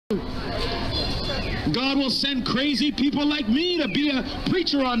God will send crazy people like me to be a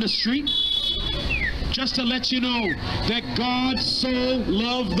preacher on the street, just to let you know that God so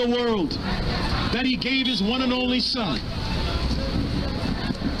loved the world that he gave his one and only son.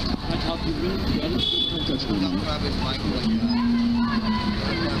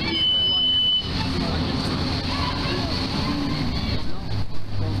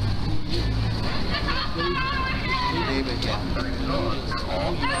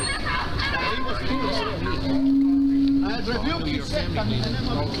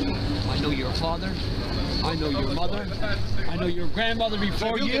 I know your father, I know your mother, I know your grandmother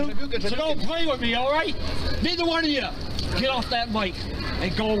before you, so don't play with me, all right? Neither one of you, get off that mic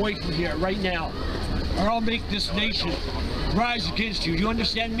and go away from here right now, or I'll make this nation rise against you. Do you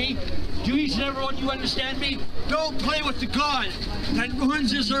understand me? Do each and every one of you understand me? Don't play with the God that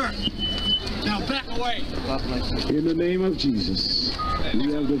runs this earth. Now back away. In the name of Jesus,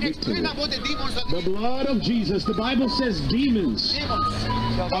 we have the victory. The blood of Jesus. The Bible says demons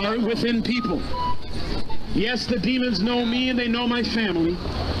are within people. Yes, the demons know me and they know my family.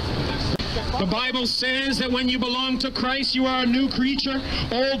 The Bible says that when you belong to Christ, you are a new creature.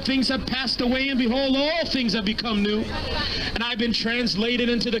 Old things have passed away, and behold, all things have become new. And I've been translated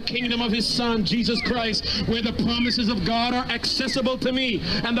into the kingdom of his Son, Jesus Christ, where the promises of God are accessible to me.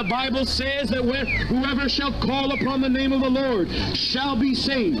 And the Bible says that whoever shall call upon the name of the Lord shall be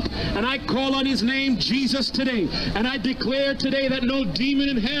saved. And I call on his name, Jesus, today. And I declare today that no demon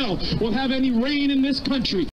in hell will have any reign in this country.